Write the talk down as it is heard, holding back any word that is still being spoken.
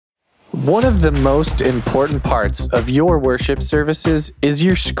One of the most important parts of your worship services is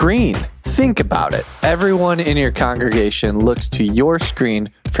your screen. Think about it. Everyone in your congregation looks to your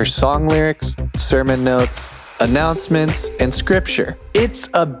screen for song lyrics, sermon notes, announcements, and scripture. It's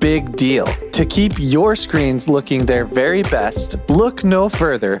a big deal. To keep your screens looking their very best, look no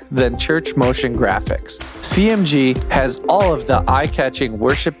further than Church Motion Graphics. CMG has all of the eye-catching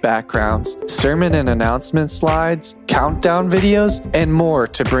worship backgrounds, sermon and announcement slides, countdown videos, and more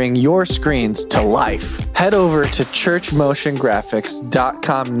to bring your screens to life. Head over to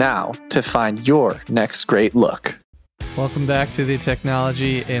churchmotiongraphics.com now to find your next great look. Welcome back to the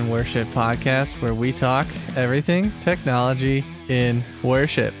Technology in Worship podcast, where we talk everything technology in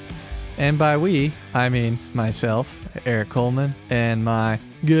worship. And by we, I mean myself, Eric Coleman, and my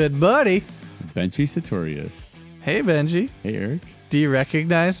good buddy, Benji Sartorius. Hey, Benji. Hey, Eric. Do you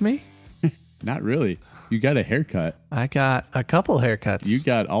recognize me? Not really. You got a haircut. I got a couple haircuts. You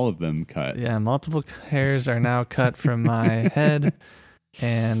got all of them cut. Yeah, multiple hairs are now cut from my head.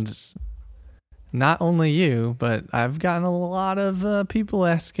 And not only you, but I've gotten a lot of people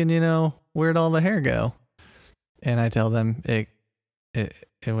asking, where'd all the hair go? And I tell them it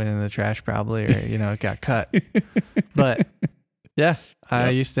went in the trash probably, or, it got cut. But yeah,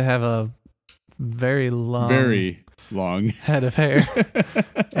 I used to have a very long head of hair.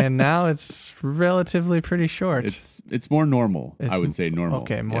 And now it's relatively pretty short. It's more normal. I would say normal.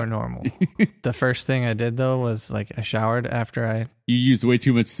 Okay, more normal. The first thing I did though was I showered after You used way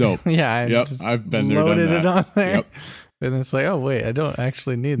too much soap. Yeah, I've been there, loaded done that. it on there. Yep. And it's oh wait, I don't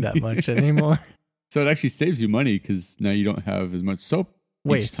actually need that much anymore. So it actually saves you money because now you don't have as much soap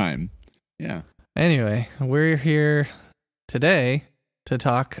each time. Yeah. Anyway, we're here today to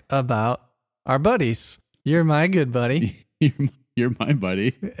talk about our buddies. You're my good buddy. You're my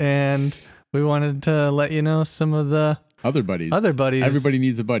buddy. And we wanted to let you know some of the other buddies. Everybody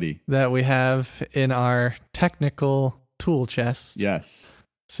needs a buddy. That we have in our technical tool chest. Yes.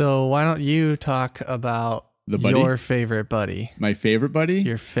 So why don't you talk about your favorite buddy? My favorite buddy?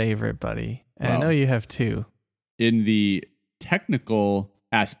 Your favorite buddy. And Wow. I know you have two. In the technical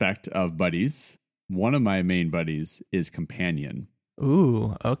aspect of buddies, one of my main buddies is Companion.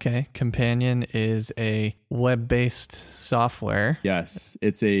 Ooh, okay. Companion is a web-based software. Yes,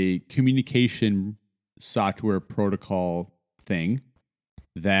 it's a communication software protocol thing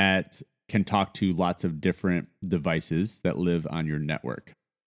that can talk to lots of different devices that live on your network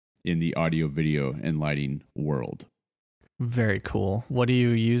in the audio, video, and lighting world. Very cool. What do you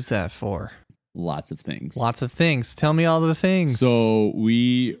use that for? Lots of things. Lots of things. Tell me all the things. So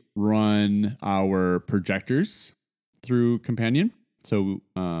we run our projectors through Companion. So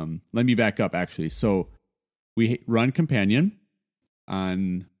let me back up, actually. So we run Companion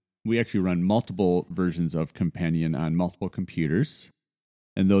we actually run multiple versions of Companion on multiple computers.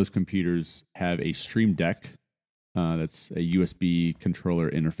 And those computers have a Stream Deck. That's a USB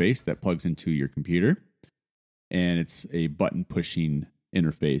controller interface that plugs into your computer. And it's a button pushing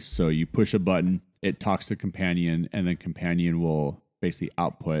interface. So you push a button, it talks to Companion, and then Companion will basically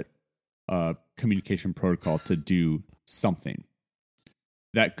output a communication protocol to do something.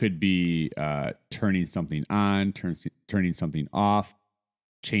 That could be turning something on, turning something off,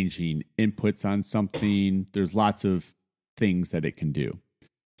 changing inputs on something. There's lots of things that it can do.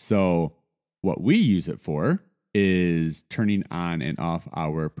 So what we use it for is turning on and off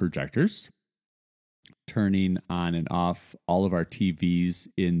our projectors, turning on and off all of our TVs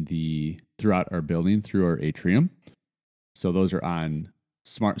throughout our building, through our atrium. So those are on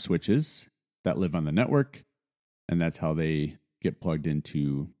smart switches that live on the network, and that's how they get plugged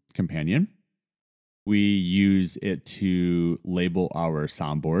into Companion. We use it to label our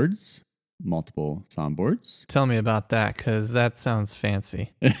soundboards, multiple soundboards. Tell me about that, because that sounds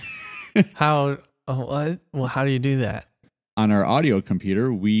fancy. How do you do that? On our audio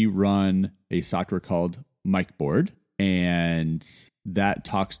computer, we run a software called MicBoard, and that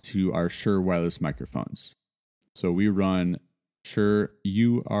talks to our Shure wireless microphones. So we run Shure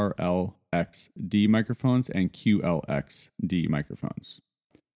URLXD microphones and QLXD microphones.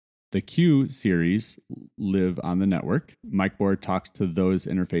 The Q series live on the network. MicBoard talks to those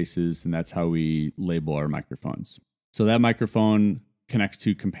interfaces, and that's how we label our microphones. So that microphone connects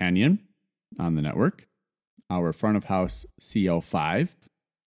to Companion on the network. Our front of house CL5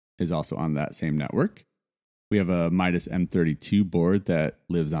 is also on that same network. We have a Midas M32 board that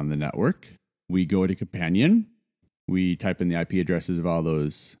lives on the network. We go to Companion. We type in the IP addresses of all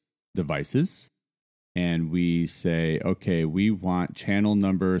those devices. And we say, okay, we want channel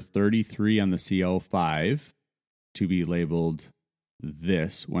number 33 on the CL5 to be labeled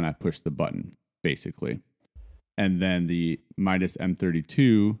this when I push the button, basically. And then the Midas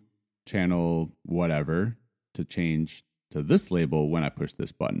M32 channel whatever to change to this label when I push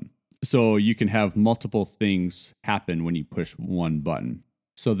this button. So you can have multiple things happen when you push one button.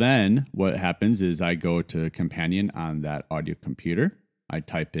 So then what happens is I go to Companion on that audio computer. I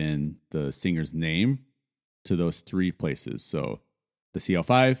type in the singer's name to those three places. So the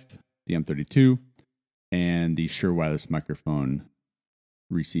CL5, the M32, and the Shure Wireless Microphone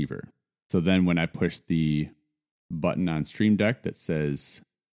receiver. So then when I push the button on Stream Deck that says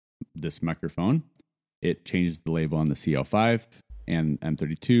this microphone, it changes the label on the CL5 and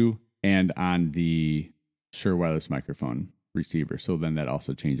M32 and on the Shure Wireless Microphone receiver. So then that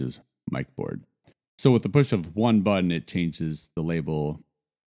also changes mic board. So with the push of one button, it changes the label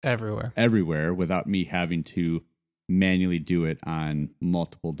everywhere without me having to manually do it on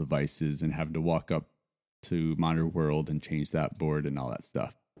multiple devices and having to walk up to Monitor World and change that board and all that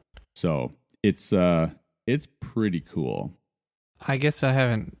stuff. So it's pretty cool. I guess I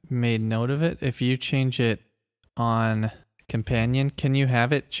haven't made note of it. If you change it on Companion, can you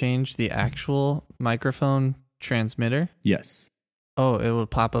have it change the actual microphone transmitter? Yes. Oh, it will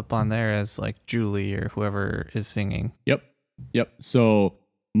pop up on there as like Julie or whoever is singing. Yep. So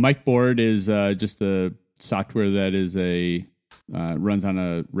mic board is just a software that is runs on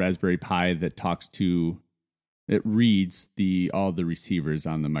a Raspberry Pi that it reads all the receivers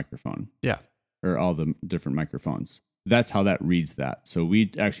on the microphone. Yeah. Or all the different microphones. That's how that reads that. So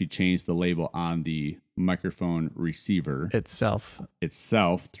we actually changed the label on the microphone receiver itself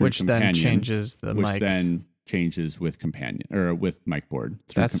through which Companion, then changes the which mic. then changes with Companion or with mic board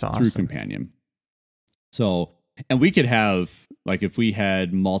That's awesome. through Companion. So, and we could have, like, if we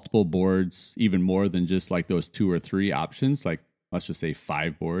had multiple boards, even more than just like those 2 or 3 options, like let's just say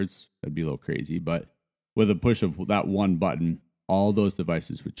 5 boards, that'd be a little crazy. But with a push of that one button, all those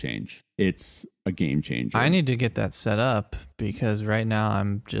devices would change. It's a game changer. I need to get that set up because right now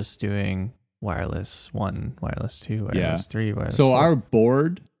I'm just doing wireless 1, wireless 2, wireless 3, wireless 4. Our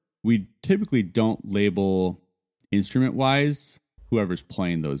board, we typically don't label instrument-wise whoever's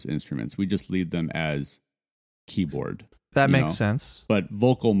playing those instruments. We just leave them as keyboard. That makes sense. But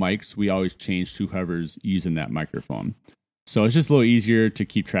vocal mics, we always change to whoever's using that microphone. So it's just a little easier to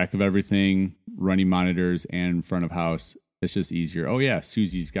keep track of everything, running monitors and front of house. It's just easier. Oh, yeah,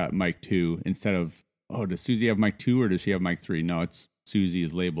 Susie's got mic 2 instead of, does Susie have mic 2 or does she have mic 3? No, it's Susie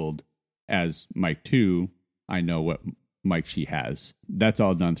is labeled as mic 2. I know what mic she has. That's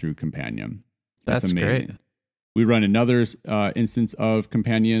all done through Companion. That's amazing. Great. We run another instance of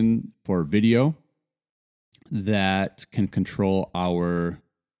Companion for video that can control our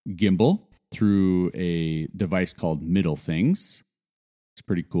gimbal through a device called Middle Things. It's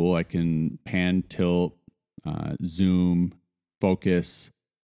pretty cool. I can pan, tilt, zoom, focus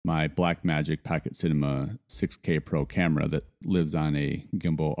my Blackmagic Pocket Cinema 6K Pro camera that lives on a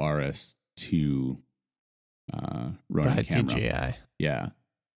Gimbal RS2 Ronin camera. DJI. Yeah.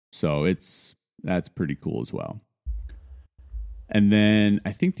 So that's pretty cool as well. And then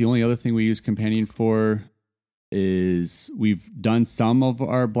I think the only other thing we use Companion for is we've done some of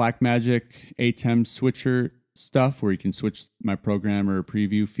our Blackmagic ATEM switcher stuff where you can switch my program or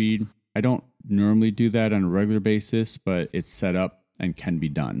preview feed. I don't normally do that on a regular basis, but it's set up and can be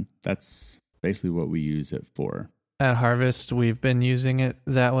done. That's basically what we use it for. At Harvest, we've been using it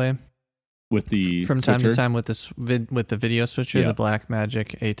that way. With the From switcher? time to time with with the video switcher, Yeah. the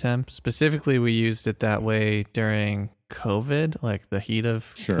Blackmagic ATEM. Specifically, we used it that way during COVID, like the heat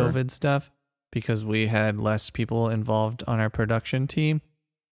of Sure. COVID stuff, because we had less people involved on our production team.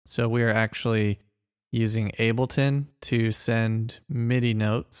 So we are actually using Ableton to send MIDI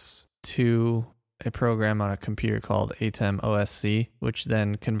notes to a program on a computer called ATEM OSC, which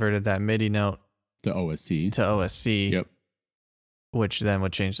then converted that MIDI note To OSC. to OSC, Yep. which then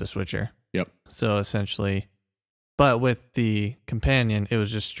would change the switcher. Yep. So essentially, but with the Companion, it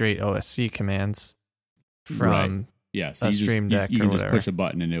was just straight OSC commands from Yeah. So a Stream Deck you or can just whatever. push a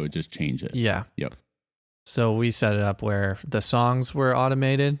button and it would just change it. Yeah. Yep. So we set it up where the songs were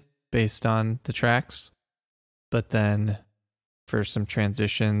automated based on the tracks, but then for some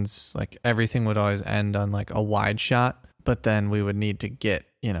transitions, like everything would always end on like a wide shot, but then we would need to get,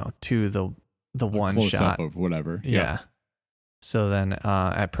 to the one close shot up of whatever. Yeah. So then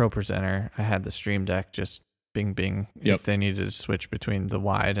at Pro Presenter, I had the Stream Deck just bing bing Yep. if they needed to switch between the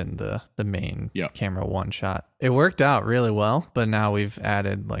wide and the main Yep. camera one shot. It worked out really well, but now we've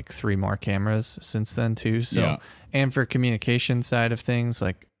added like 3 more cameras since then too. So Yeah. and for communication side of things,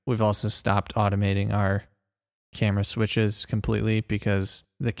 like we've also stopped automating our camera switches completely because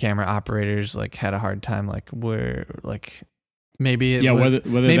the camera operators like had a hard time like Maybe it Yeah, was, whether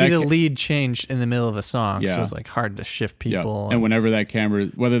maybe that the lead changed in the middle of a song, so Yeah. it's like hard to shift Yeah. people. And whether that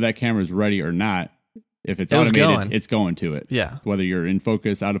camera is ready or not, if it's It was automated, going. it's going to it. yeah, Whether you're in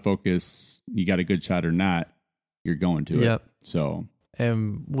focus, out of focus, you got a good shot or not, you're going to Yep. it. So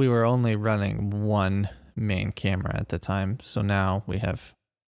and we were only running one main camera at the time, so now we have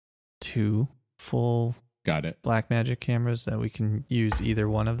 2 full got it. Blackmagic cameras that we can use either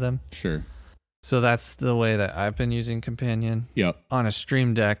one of them. Sure. So that's the way that I've been using Companion Yep. on a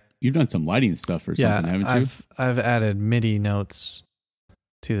Stream Deck. You've done some lighting stuff or something, haven't you? I've added MIDI notes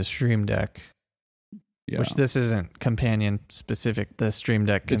to the Stream Deck, Yeah. which this isn't Companion specific. The Stream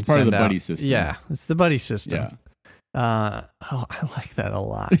Deck can It's part of send the out- buddy system. Yeah, it's the buddy system. Yeah. I like that a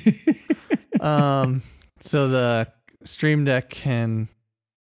lot. So the Stream Deck can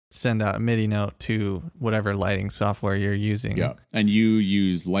send out a MIDI note to whatever lighting software you're using. Yeah. And you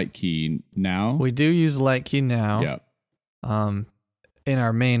use Lightkey now? We do use Lightkey now. Yeah. In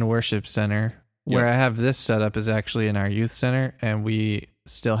our main worship center. Where I have this set up is actually in our youth center, and we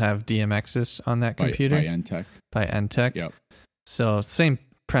still have DMXs on that computer By Entech. by Entech. Yep. So same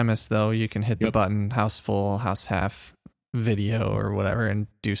premise though. You can hit the Yep. button, house full, house half, video or whatever, and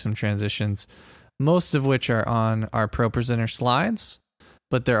do some transitions. Most of which are on our Pro Presenter slides,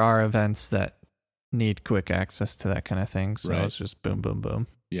 but there are events that need quick access to that kind of thing. So Right. it's just boom, boom, boom.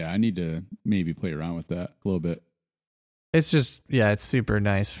 Yeah, I need to maybe play around with that a little bit. It's just it's super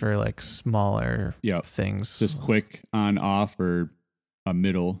nice for like smaller Yep. things. Just quick on, off, or a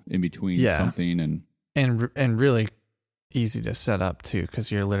middle in between Yeah. something. and really easy to set up too, because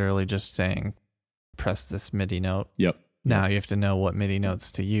you're literally just saying press this MIDI note. Yep. Now you have to know what MIDI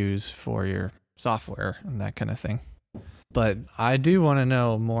notes to use for your software and that kind of thing. But I do want to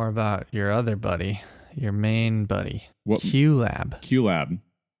know more about your other buddy, your main buddy, What? QLab. QLab.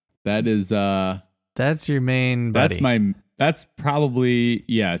 That is That's your main buddy. that's probably,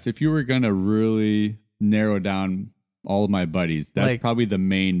 yes, if you were gonna really narrow down all of my buddies, that's Like, probably the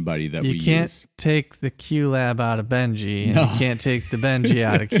main buddy that You we can't use. take the QLab out of Benji, and No. you can't take the Benji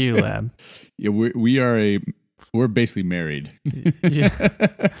out of QLab. Yeah, we're basically married.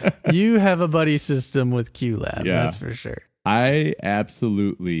 You have a buddy system with QLab, Yeah. that's for sure. I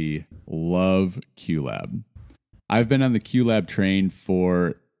absolutely love QLab. I've been on the QLab train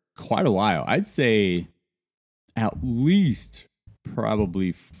for quite a while. I'd say at least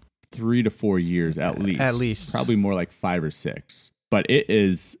probably 3 to 4 years at least. At least. Probably more like 5 or 6. But it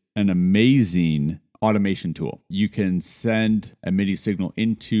is an amazing automation tool. You can send a MIDI signal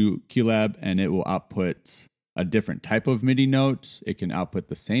into QLab and it will output a different type of MIDI note. It can output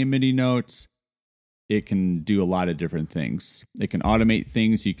the same MIDI notes. It can do a lot of different things. It can automate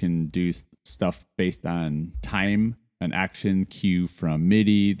things. You can do stuff based on time, an action cue from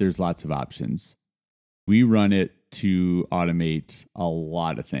MIDI. There's lots of options. We run it to automate a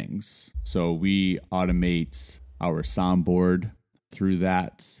lot of things. So we automate our soundboard through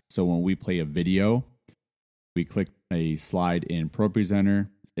that. So when we play a video, we click a slide in Pro Presenter.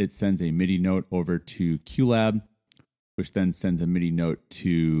 It sends a MIDI note over to QLab, which then sends a MIDI note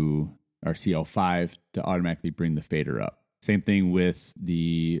to our CL5 to automatically bring the fader up. Same thing with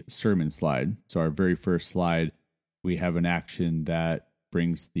the sermon slide. So our very first slide, we have an action that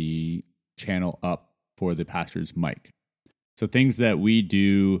brings the channel up for the pastor's mic. So things that we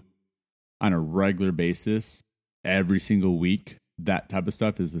do on a regular basis, every single week, that type of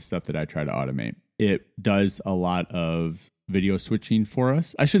stuff is the stuff that I try to automate. It does a lot of video switching for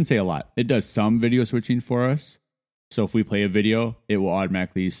us. I shouldn't say a lot. It does some video switching for us. So if we play a video, it will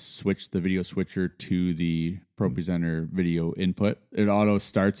automatically switch the video switcher to the Pro Presenter video input. It auto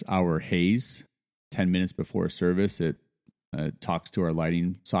starts our haze 10 minutes before service. It talks to our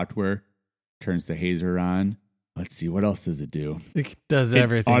lighting software, turns the hazer on. Let's see, what else does it do? It does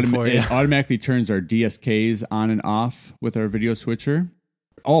everything for you. It automatically turns our DSKs on and off with our video switcher.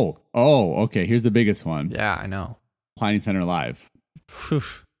 Oh, okay. Here's the biggest one. Yeah, I know. Planning Center Live. Whew.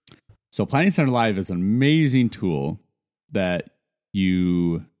 So Planning Center Live is an amazing tool that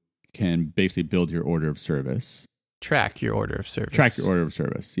you can basically build your order of service. Track your order of service. Track your order of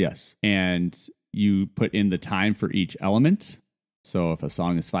service, yes. And you put in the time for each element. So if a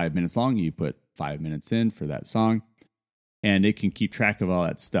song is 5 minutes long, you put 5 minutes in for that song. And it can keep track of all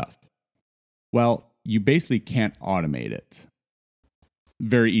that stuff. Well, you basically can't automate it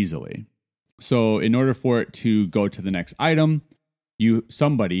very easily. So in order for it to go to the next item,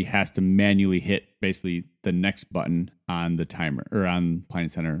 somebody has to manually hit basically the next button on the timer or on Planning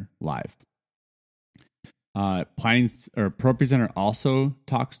Center Live. Pro Presenter also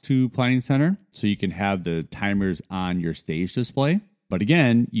talks to Planning Center, so you can have the timers on your stage display. But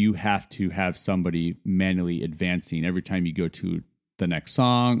again, you have to have somebody manually advancing every time you go to the next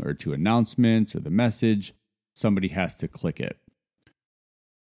song or to announcements or the message. Somebody has to click it.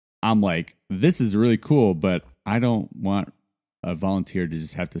 I'm like, this is really cool, but I don't want a volunteer to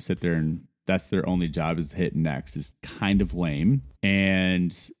just have to sit there and that's their only job is to hit next. It's kind of lame.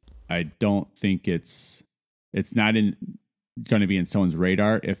 And I don't think it's not going to be in someone's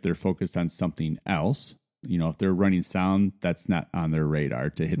radar if they're focused on something else. You know, if they're running sound, that's not on their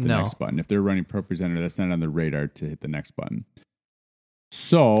radar to hit the next button. If they're running ProPresenter, that's not on their radar to hit the next button.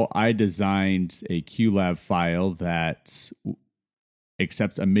 So I designed a QLab file that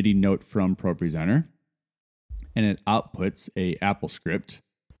accepts a MIDI note from ProPresenter, and it outputs a Apple script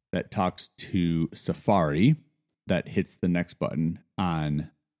that talks to Safari that hits the next button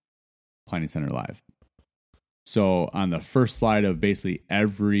on Planning Center Live. So on the first slide of basically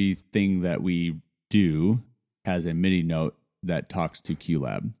everything that we do has a MIDI note that talks to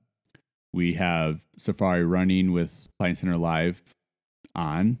QLab. We have Safari running with Planning Center Live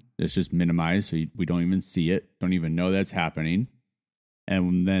on. It's just minimized, so we don't even see it, don't even know that's happening.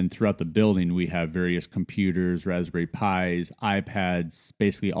 And then throughout the building, we have various computers, Raspberry Pis, iPads,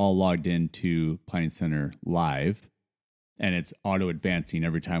 basically all logged into Planning Center Live. And it's auto advancing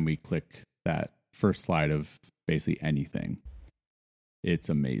every time we click that first slide of basically anything. It's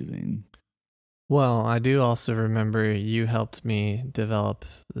amazing. Well, I do also remember you helped me develop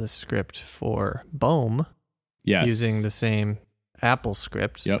the script for Bohm. Yes. Using the same Apple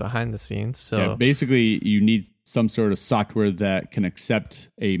script behind the scenes. So yeah, basically you need some sort of software that can accept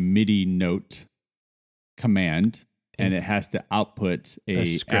a MIDI note command and it has to output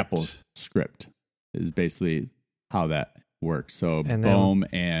a Apple script is basically how that works. So Bohm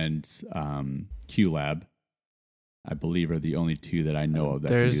and QLab, I believe, are the only two that I know of that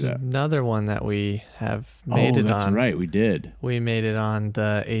can do that. There's another one that we have made it on. That's right, we did. We made it on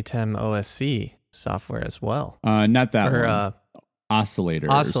the ATEM OSC software as well. Not that one.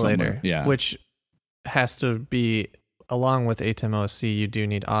 Oscillator, yeah, which has to be along with ATEM OSC. You do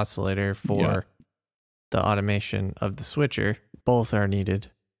need Oscillator for the automation of the switcher. Both are needed.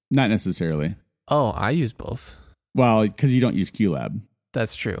 Not necessarily. Oh, I use both. Well, because you don't use QLab.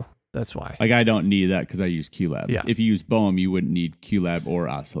 That's true. That's why. Like I don't need that because I use QLab. Yeah. If you use Bohm, you wouldn't need QLab or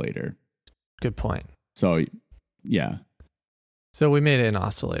Oscillator. Good point. So, yeah. So we made it an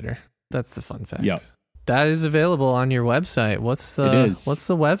Oscillator. That's the fun fact. Yep. That is available on your website. What's the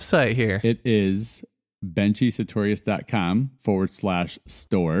website here? It is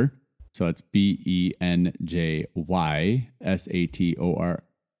benjysatorius.com/store. So it's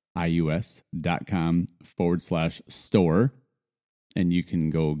benjysatorius.com/store. And you can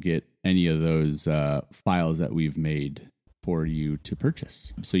go get any of those files that we've made for you to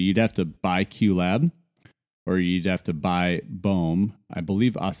purchase. So you'd have to buy QLab or you'd have to buy Bohm. I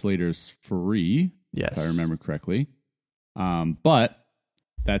believe Oscillator is free. Yes. If I remember correctly. But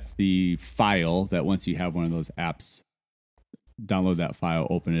that's the file that once you have one of those apps, download that file,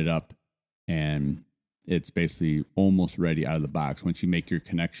 open it up, and it's basically almost ready out of the box. Once you make your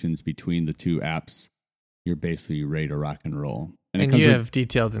connections between the two apps, you're basically ready to rock and roll. And you have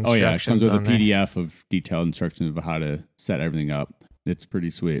detailed instructions. Oh, yeah. It comes with a PDF of detailed instructions of how to set everything up. It's pretty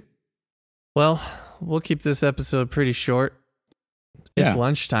sweet. Well, we'll keep this episode pretty short. It's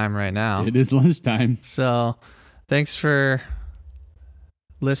lunchtime right now. It is lunchtime. So thanks for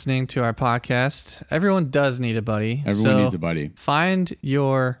listening to our podcast. Everyone does need a buddy. Everyone needs a buddy. Find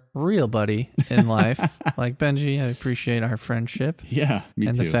your real buddy in life. Like Benji, I appreciate our friendship. Yeah, me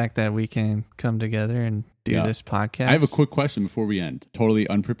and too. And the fact that we can come together and do this podcast. I have a quick question before we end. Totally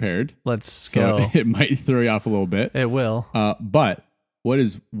unprepared. Let's go. It might throw you off a little bit. It will. But what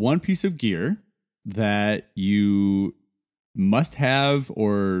is one piece of gear that you must have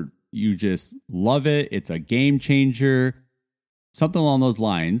or you just love it? It's a game changer. Something along those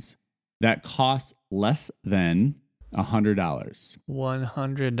lines that costs less than $100.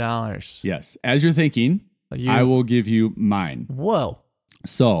 $100. Yes. As you're thinking, I will give you mine. Whoa.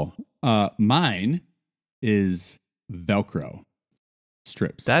 So mine is Velcro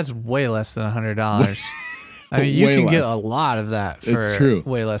strips. That's way less than $100. I mean, you can get a lot of that for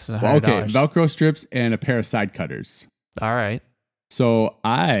way less than $100. Well, okay, Velcro strips and a pair of side cutters. All right. So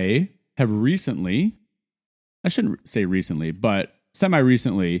I have recently, I shouldn't say recently, but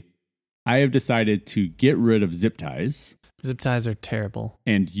semi-recently, I have decided to get rid of zip ties. Zip ties are terrible.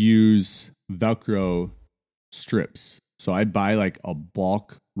 And use Velcro strips. So I buy like a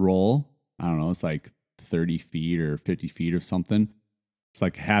bulk roll. I don't know, it's like 30 feet or 50 feet or something. It's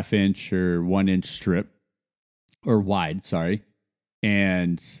like a 1/2 inch or 1 inch strip. Or wide, sorry.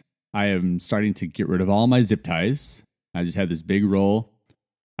 And I am starting to get rid of all my zip ties. I just have this big roll.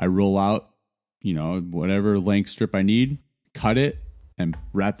 I roll out, whatever length strip I need, cut it, and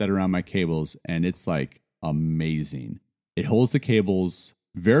wrap that around my cables. And it's like amazing. It holds the cables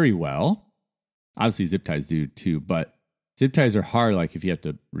very well. Obviously, zip ties do too, but zip ties are hard. Like if you have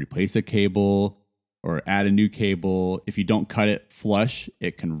to replace a cable or add a new cable, if you don't cut it flush,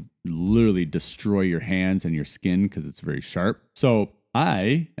 it can literally destroy your hands and your skin because it's very sharp. So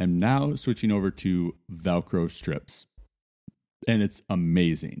I am now switching over to Velcro strips. And it's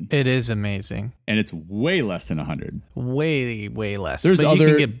amazing. It is amazing. And it's way less than 100. Way, way less. There's but you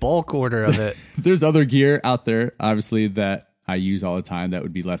can get bulk order of it. There's other gear out there, obviously, that I use all the time that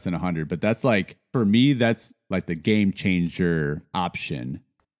would be less than 100. But that's like, for me, that's like the game changer option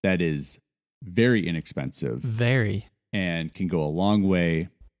that is very inexpensive. Very. And can go a long way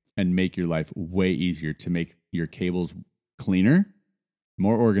and make your life way easier to make your cables cleaner,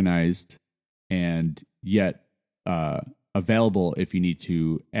 more organized, and yet available if you need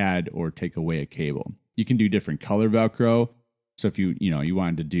to add or take away a cable. You can do different color Velcro. So if you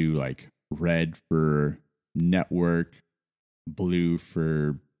wanted to do like red for network, blue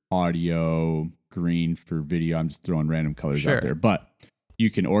for audio, green for video. I'm just throwing random colors out there, but you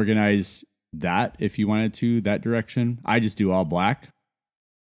can organize that if you wanted to, that direction. I just do all black,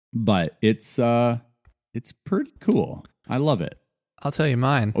 but it's pretty cool. I love it. I'll tell you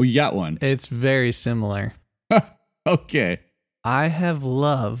mine. Oh, you got one. It's very similar. Okay. I have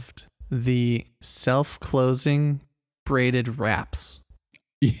loved the self-closing braided wraps.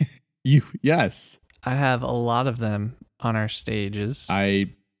 Yes. I have a lot of them on our stages.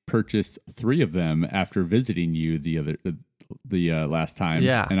 I purchased 3 of them after visiting you the last time.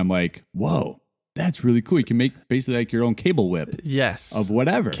 Yeah. And I'm like, whoa, that's really cool. You can make basically like your own cable whip. Yes. Of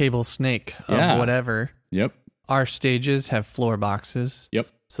whatever. Cable snake of whatever. Yep. Our stages have floor boxes. Yep.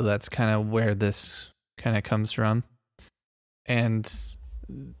 So that's kind of where this kind of comes from. And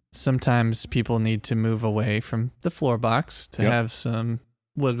sometimes people need to move away from the floor box to have some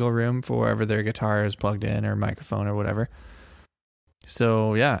wiggle room for wherever their guitar is plugged in or microphone or whatever.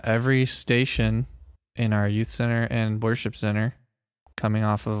 So yeah, every station in our youth center and worship center coming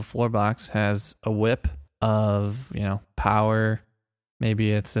off of a floor box has a whip of, power.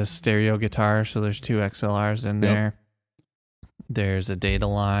 Maybe it's a stereo guitar, so there's 2 XLRs in there. There's a data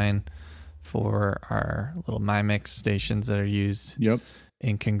line for our little MyMix stations that are used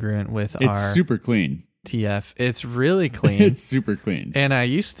incongruent with our... It's super clean. TF. It's really clean. It's super clean. And I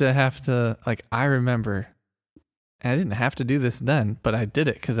used to have to, I remember, I didn't have to do this then, but I did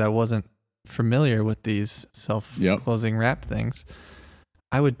it because I wasn't familiar with these self-closing wrap things.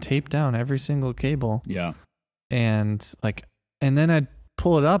 I would tape down every single cable. Yeah. And then I'd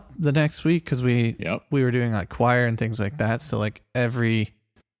pull it up the next week because we were doing choir and things like that. So every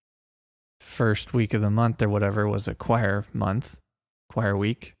first week of the month or whatever was a choir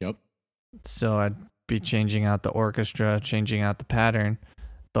week. Yep. So I'd be changing out the orchestra, changing out the pattern.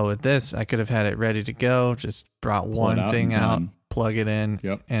 But with this, I could have had it ready to go, just brought one thing out, plug it in,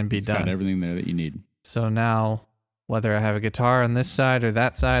 and be done. Got everything there that you need. So now, whether I have a guitar on this side or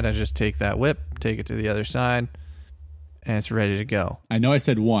that side, I just take that whip, take it to the other side, and it's ready to go. I know I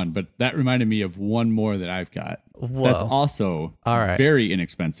said one, but that reminded me of one more that I've got. Whoa. That's also very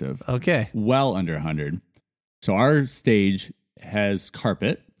inexpensive. Okay. Well under 100. So our stage has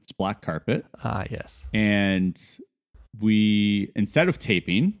carpet. It's black carpet. Ah, yes. And we, instead of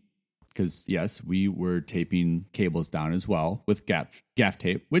taping, because yes, we were taping cables down as well with gaff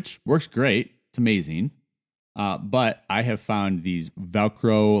tape, which works great. It's amazing. But I have found these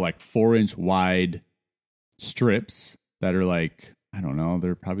Velcro 4-inch wide strips that are I don't know,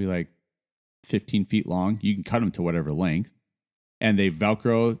 they're probably 15 feet long. You can cut them to whatever length, and they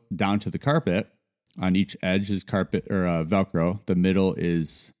Velcro down to the carpet. On each edge is carpet or Velcro. The middle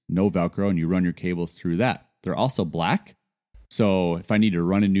is no Velcro, and you run your cables through that. They're also black. So if I need to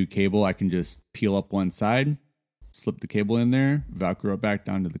run a new cable, I can just peel up one side, slip the cable in there, Velcro it back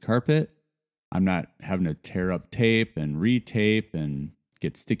down to the carpet. I'm not having to tear up tape and retape and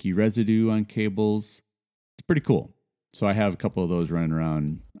get sticky residue on cables. It's pretty cool. So I have a couple of those running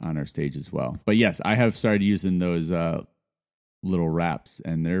around on our stage as well. But yes, I have started using those little wraps,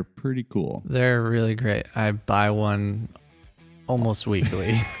 and they're pretty cool. They're really great. I buy one almost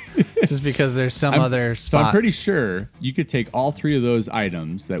weekly just because there's some other spot. So I'm pretty sure you could take all 3 of those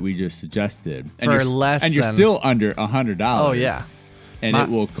items that we just suggested for less and you're than... still under $100. Oh, yeah. And it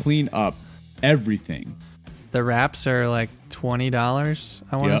will clean up everything. The wraps are $20,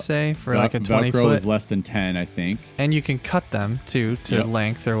 I want to say, for a 20 Velcro foot. is less than 10, I think. And you can cut them too to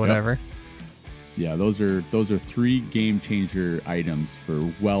length or whatever. Yeah, those are 3 game changer items for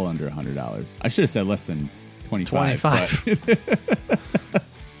well under $100. I should have said less than 25. 25.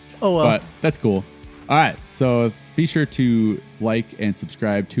 Oh, well. But that's cool. All right. So be sure to like and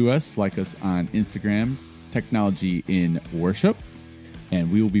subscribe to us. Like us on Instagram, Technology in Worship.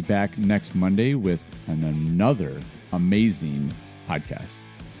 And we will be back next Monday with another amazing podcast.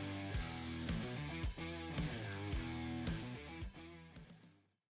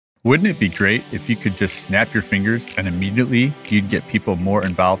 Wouldn't it be great if you could just snap your fingers and immediately you'd get people more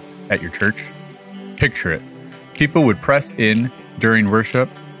involved at your church? Picture it. People would press in during worship,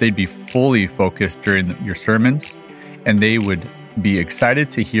 they'd be fully focused during your sermons, and they would be excited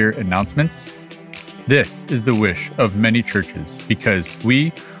to hear announcements. This is the wish of many churches because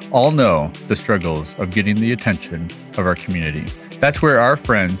we all know the struggles of getting the attention of our community. That's where our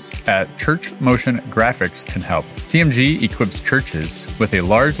friends at Church Motion Graphics can help. CMG equips churches with a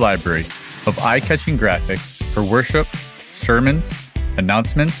large library of eye-catching graphics for worship, sermons,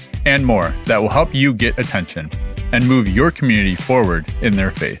 announcements, and more that will help you get attention and move your community forward in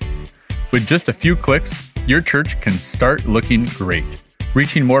their faith. With just a few clicks, your church can start looking great,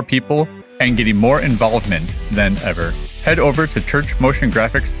 reaching more people and getting more involvement than ever. Head over to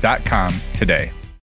churchmotiongraphics.com today.